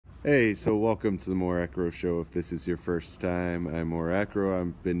Hey, so welcome to the Mor Acro show. If this is your first time, I'm Mor Acro.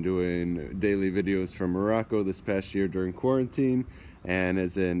 I've been doing daily videos from Morocco this past year during quarantine, and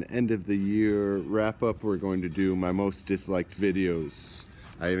as an end of the year wrap up, we're going to do my most disliked videos.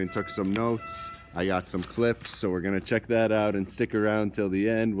 I even took some notes. I got some clips, so we're gonna check that out and stick around till the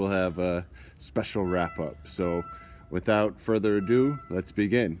end. We'll have a special wrap up. So without further ado, let's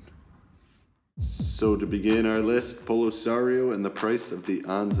begin. So to begin our list, Polisario and the price of the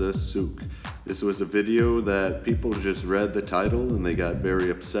Souk. This was a video that people just read the title and they got very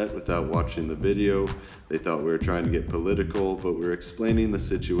upset without watching the video. They thought we were trying to get political, but we're explaining the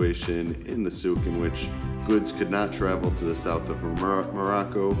situation in the souk in which goods could not travel to the south of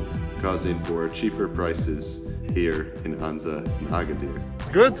Morocco, causing for cheaper prices here in Anza and Agadir. It's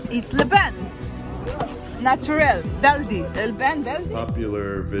good? It's Leban. Natural, baldi, Elban, baldi.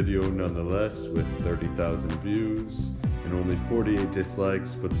 Popular video nonetheless, with 30,000 views and only 48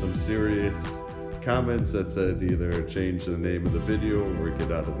 dislikes, but some serious comments that said either change the name of the video or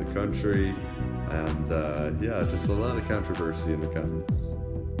get out of the country, and yeah, just a lot of controversy in the comments.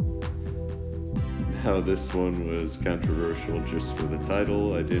 Now this one was controversial just for the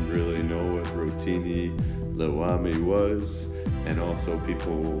title. I didn't really know what Rotini Lyawmi was, and also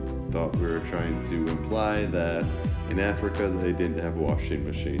people thought we were trying to imply that in Africa they didn't have washing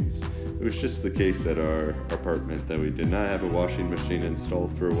machines. It was just the case at our apartment that we did not have a washing machine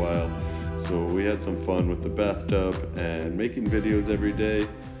installed for a while, so we had some fun with the bathtub and making videos every day.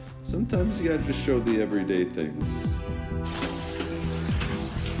 Sometimes you gotta just show the everyday things.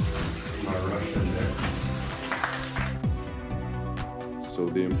 My Russian mix. So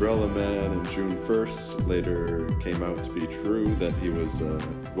the Umbrella Man on June 1st later came out to be true, that he was a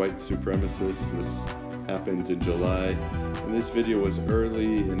white supremacist. This happened in July, and this video was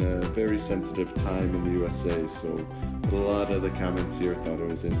early in a very sensitive time in the USA, so a lot of the comments here thought it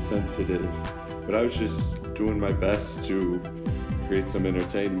was insensitive, but I was just doing my best to create some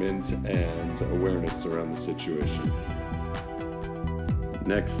entertainment and awareness around the situation.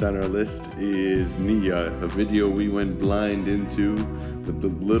 Next on our list is Nia, a video we went blind into with the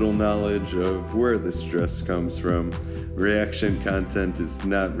little knowledge of where this dress comes from. Reaction content is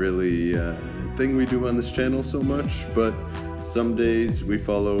not really a thing we do on this channel so much, but some days we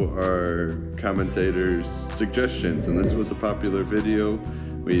follow our commentators' suggestions, and this was a popular video.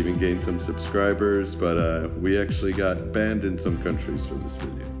 We even gained some subscribers, but we actually got banned in some countries for this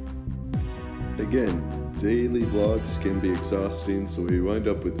video. Again, daily vlogs can be exhausting, so we wind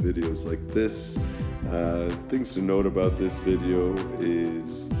up with videos like this. Things to note about this video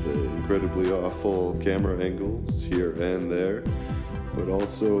is the incredibly awful camera angles here and there, but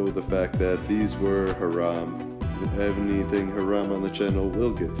also the fact that these were haram. Anything haram on the channel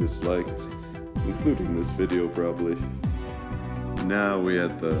will get disliked, including this video probably. Now we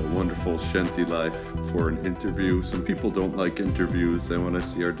had the wonderful Shent Life for an interview. Some people don't like interviews, they want to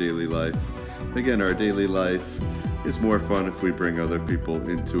see our daily life. Again, our daily life is more fun if we bring other people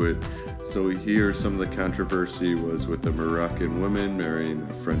into it. So here some of the controversy was with a Moroccan woman marrying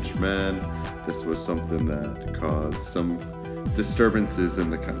a French man. This was something that caused some disturbances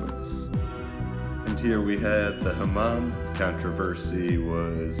in the comments. And here we had the Hammam. Controversy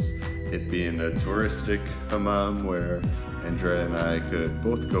was it being a touristic Hammam where Andrea and I could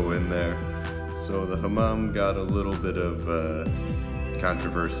both go in there. So the Hammam got a little bit of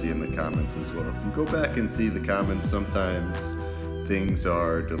controversy in the comments as well. If you go back and see the comments, sometimes things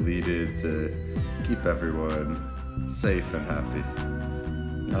are deleted to keep everyone safe and happy.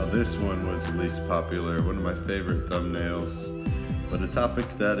 Now this one was the least popular, one of my favorite thumbnails, but a topic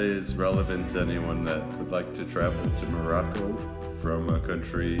that is relevant to anyone that would like to travel to Morocco from a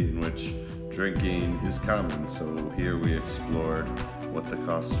country in which drinking is common. So here we explored what the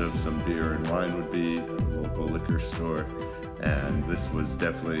cost of some beer and wine would be at a local liquor store, and this was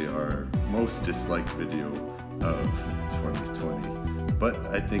definitely our most disliked video of 2020. But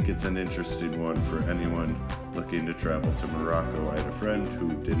I think it's an interesting one for anyone looking to travel to Morocco. I had a friend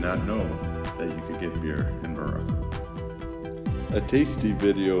who did not know that you could get beer in Morocco. A tasty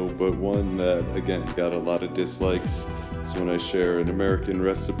video, but one that again got a lot of dislikes. It's when I share an American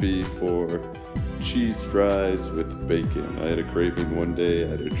recipe for cheese fries with bacon. I had a craving one day, I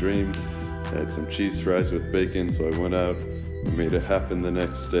had a dream, I had some cheese fries with bacon, so I went out and made it happen the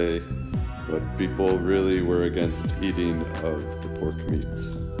next day. But people really were against eating of the pork meat.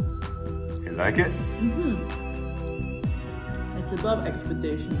 You like it? It's above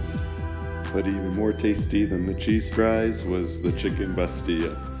expectations. But even more tasty than the cheese fries was the chicken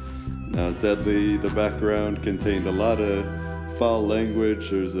pastilla. Now sadly, the background contained a lot of foul language.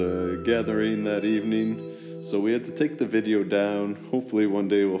 There's a gathering that evening, So we had to take the video down. Hopefully one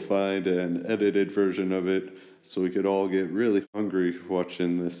day we'll find an edited version of it so we could all get really hungry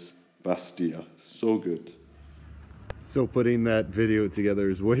watching this Bastia. So good. So putting that video together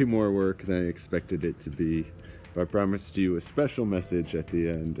is way more work than I expected it to be. But I promised you a special message at the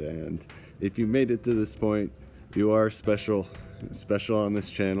end, and if you made it to this point, you are special on this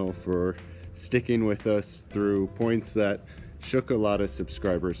channel for sticking with us through points that shook a lot of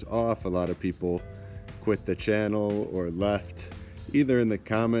subscribers off. A lot of people quit the channel or left, either in the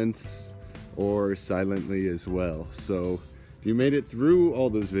comments or silently as well. So if you made it through all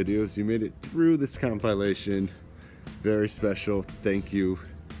those videos, you made it through this compilation, very special, thank you.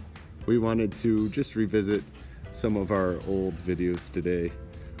 We wanted to just revisit some of our old videos today.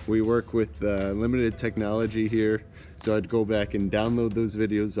 We work with limited technology here, so I'd go back and download those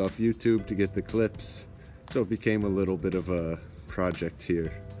videos off YouTube to get the clips, so it became a little bit of a project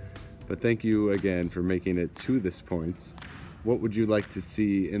here. But thank you again for making it to this point. What would you like to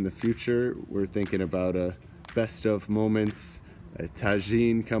see in the future? We're thinking about a best of moments, a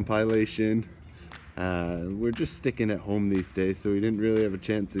tagine compilation. We're just sticking at home these days, so we didn't really have a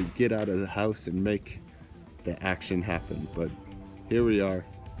chance to get out of the house and make the action happen. But here we are.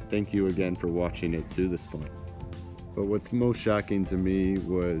 Thank you again for watching it to this point. But what's most shocking to me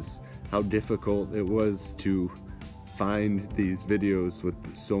was how difficult it was to find these videos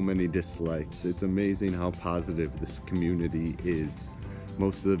with so many dislikes. It's amazing how positive this community is.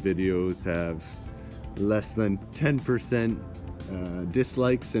 Most of the videos have less than 10%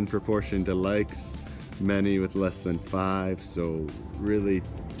 dislikes in proportion to likes, many with less than 5. So really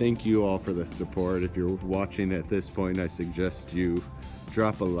thank you all for the support. If you're watching at this point, I suggest you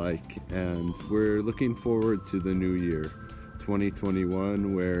drop a like, and we're looking forward to the new year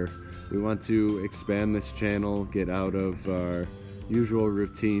 2021, where we want to expand this channel, get out of our usual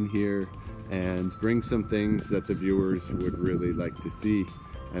routine here, and bring some things that the viewers would really like to see.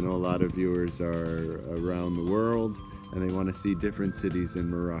 I know a lot of viewers are around the world and they want to see different cities in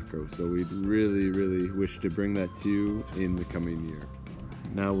Morocco, so we'd really wish to bring that to you in the coming year.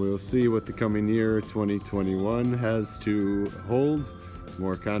 Now we'll see what the coming year 2021 has to hold.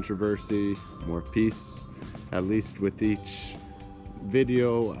 More controversy, more peace. At least with each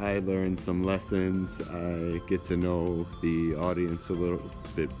video I learn some lessons. I get to know the audience a little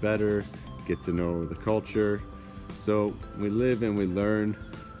bit better, get to know the culture. So we live and we learn.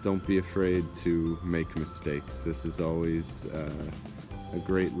 Don't be afraid to make mistakes. This is always a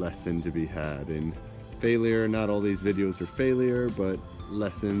great lesson to be had. And failure, not all these videos are failure, but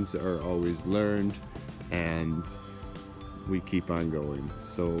lessons are always learned, and we keep on going.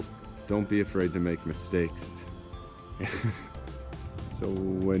 So don't be afraid to make mistakes. So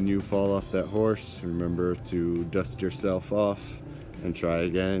when you fall off that horse, remember to dust yourself off and try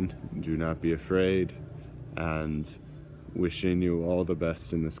again. Do not be afraid, and wishing you all the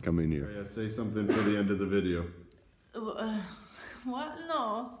best in this coming year. Yeah, say something for the end of the video. What?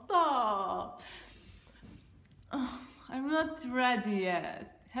 No, stop. Oh, I'm not ready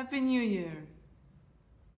yet. Happy New Year.